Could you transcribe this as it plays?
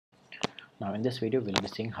Now in this video we'll be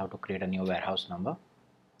seeing how to create a new warehouse number.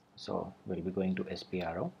 So we'll be going to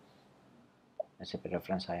SPRO, SAP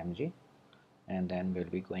reference IMG, and then we'll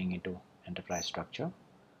be going into enterprise structure,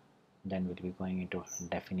 then we'll be going into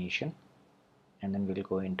definition, and then we'll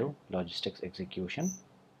go into logistics execution.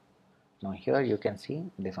 Now here you can see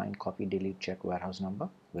define copy delete check warehouse number.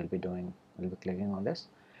 We'll be clicking on this,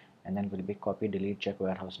 and then we'll be copy delete check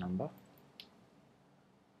warehouse number.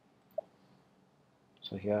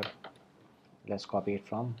 So here let's copy it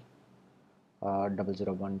from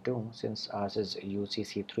 0012. Since ours is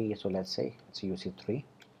UCC3, so let's say it's UC3,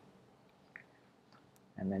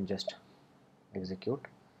 and then just execute.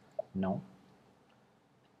 No.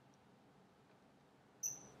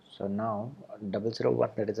 So now 001,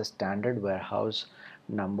 that is a standard warehouse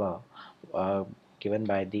number given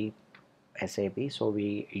by the SAP. So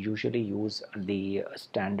we usually use the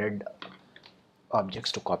standard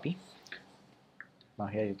objects to copy. Now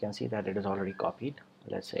here you can see that it is already copied.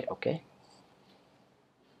 Let's say OK.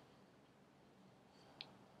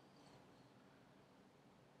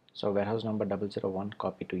 So warehouse number 001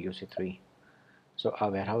 copied to UC3. So our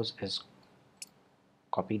warehouse is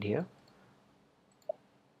copied here.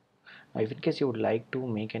 Now if in case you would like to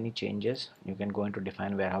make any changes, you can go into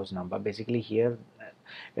define warehouse number. Basically here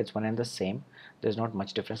it's one and the same. There's not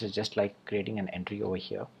much difference. It's just like creating an entry over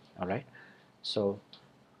here. Alright, so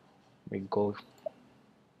we go,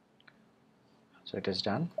 so it is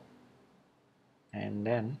done. And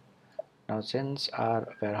then now since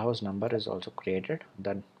our warehouse number is also created,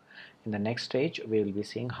 then in the next stage we will be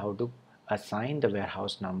seeing how to assign the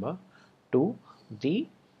warehouse number to the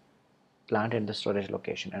plant and the storage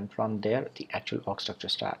location, and from there the actual org structure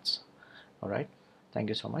starts. Alright, thank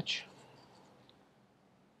you so much.